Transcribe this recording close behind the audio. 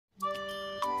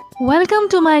Welcome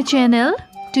to my channel.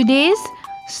 Today's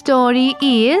story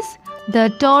is The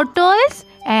Tortoise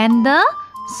and the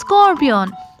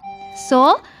Scorpion.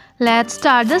 So, let's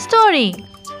start the story.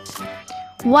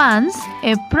 Once,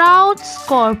 a proud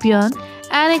scorpion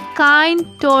and a kind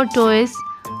tortoise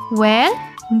were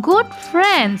good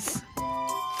friends.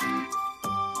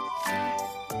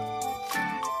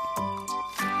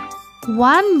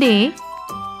 One day,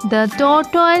 the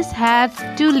tortoise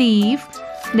had to leave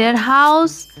their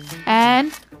house and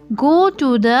go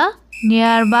to the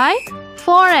nearby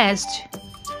forest.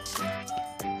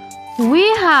 "We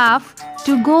have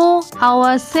to go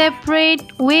our separate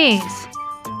ways,"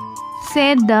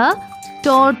 said the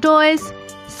tortoise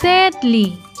sadly.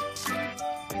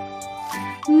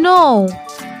 "No,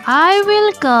 I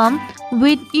will come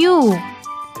with you,"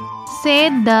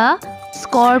 said the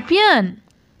scorpion.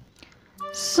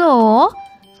 So,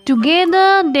 together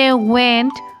they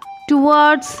went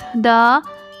towards the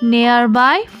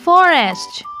nearby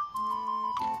forest.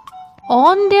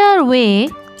 On their way,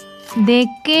 they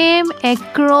came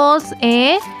across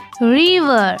a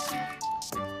river.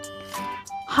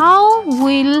 "How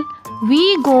will we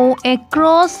go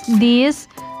across this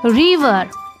river?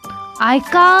 I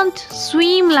can't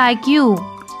swim like you,"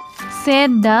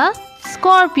 said the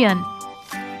scorpion.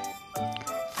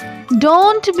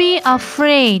 "Don't be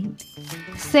afraid,"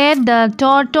 said the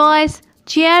tortoise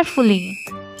cheerfully.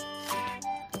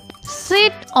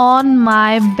 "Sit on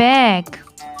my back.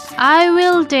 I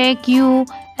will take you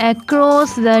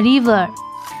across the river,"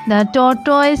 the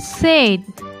tortoise said.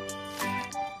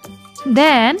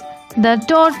 Then the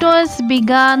tortoise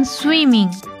began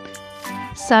swimming.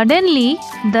 Suddenly,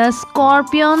 the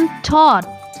scorpion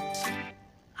thought,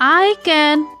 "I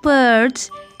can pierce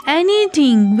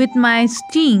anything with my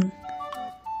sting.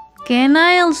 Can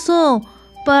I also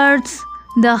pierce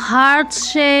the hard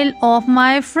shell of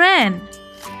my friend?"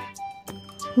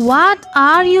 "What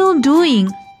are you doing?"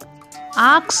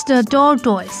 asked the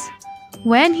tortoise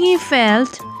when he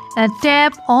felt a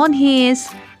tap on his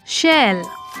shell.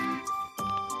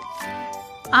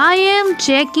 "I am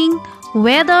checking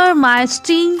whether my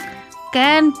sting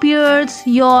can pierce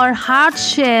your hard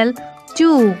shell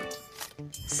too,"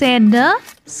 said the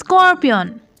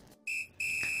scorpion.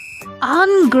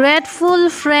 "Ungrateful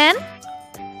friend,"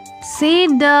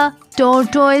 said the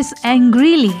tortoise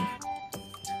angrily.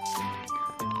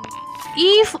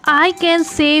 "If I can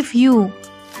save you,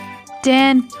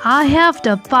 then I have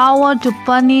the power to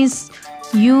punish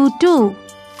you too,"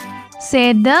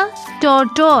 said the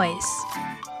tortoise.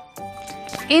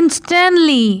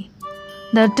 Instantly,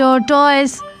 the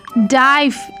tortoise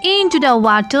dived into the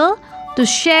water to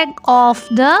shake off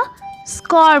the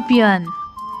scorpion.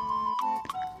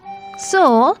 So,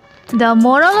 the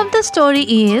moral of the story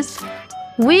is,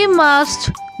 we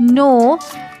must know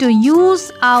to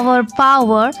use our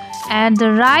power at the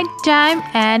right time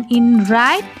and in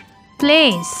right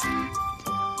place.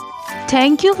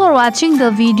 Thank you for watching the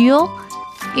video.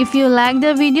 If you like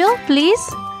the video, please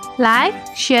like,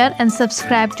 share and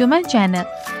subscribe to my channel.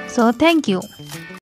 So thank you.